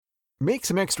Make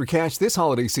some extra cash this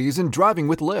holiday season driving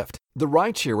with Lyft, the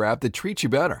rideshare app that treats you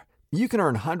better. You can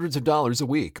earn hundreds of dollars a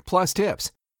week, plus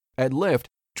tips. At Lyft,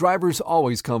 drivers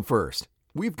always come first.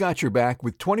 We've got your back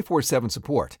with 24/7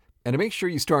 support. And to make sure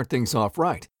you start things off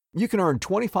right, you can earn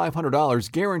 $2,500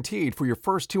 guaranteed for your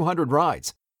first 200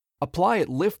 rides. Apply at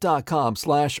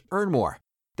lyft.com/earnmore.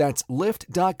 That's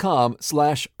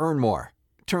lyft.com/earnmore.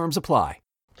 Terms apply.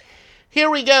 Here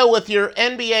we go with your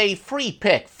NBA free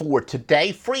pick for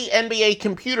today. Free NBA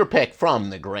computer pick from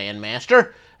the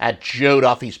Grandmaster at Joe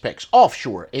Duffy's Picks,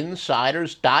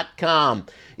 offshoreinsiders.com.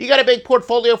 You got a big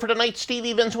portfolio for tonight.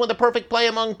 Stevie Vincent with a perfect play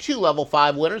among two level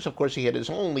 5 winners. Of course, he hit his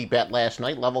only bet last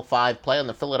night, level 5 play on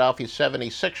the Philadelphia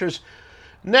 76ers.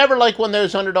 Never like when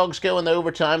those underdogs go in the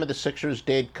overtime, and the Sixers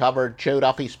did cover. Joe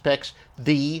Duffy's Picks,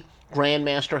 the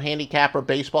Grandmaster Handicapper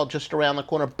Baseball, just around the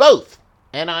corner. Both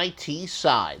NIT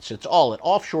sides. It's all at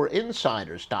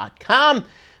offshoreinsiders.com.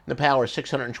 The Power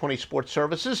 620 Sports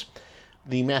Services.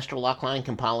 The Master Lock Line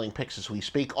compiling picks as we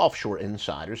speak,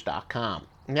 offshoreinsiders.com.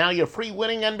 Now your free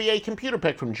winning NBA computer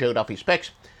pick from Joe Duffy's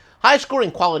Picks. High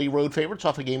scoring quality road favorites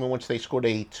off a game in which they scored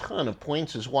a ton of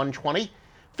points is 120,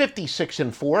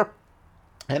 56-4.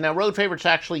 And now road favorites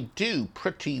actually do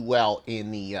pretty well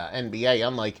in the NBA,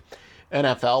 unlike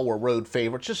NFL, where road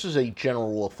favorites, this is a general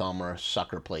rule of thumb, or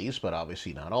sucker plays, but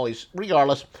obviously not always.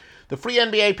 Regardless, the free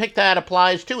NBA pick that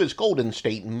applies to is Golden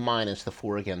State minus the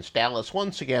 4 against Dallas.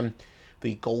 Once again,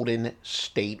 the Golden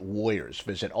State Warriors.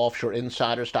 Visit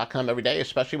offshoreinsiders.com every day,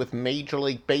 especially with Major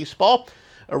League Baseball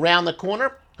around the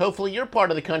corner. Hopefully your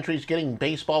part of the country is getting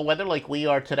baseball weather like we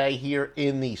are today here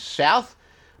in the South.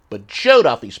 But Joe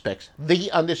Duffy's Picks,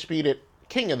 the undisputed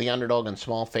king of the underdog and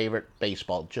small favorite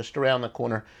baseball, just around the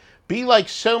corner. Be like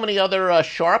so many other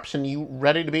sharps, and you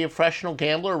ready to be a professional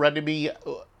gambler, ready to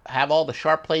have all the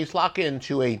sharp plays lock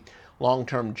into a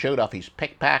long-term Joe Duffy's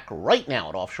Pick Pack right now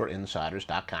at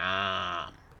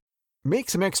offshoreinsiders.com. Make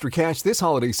some extra cash this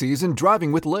holiday season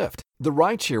driving with Lyft, the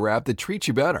rideshare app that treats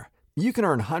you better. You can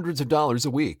earn hundreds of dollars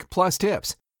a week, plus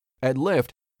tips. At Lyft,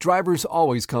 drivers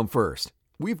always come first.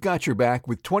 We've got your back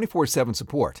with 24/7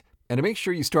 support. And to make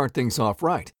sure you start things off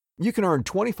right, you can earn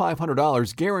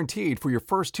 $2,500 guaranteed for your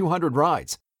first 200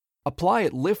 rides. Apply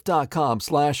at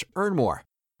lyft.com/earnmore.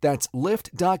 That's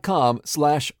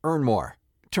lyft.com/earnmore.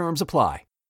 Terms apply.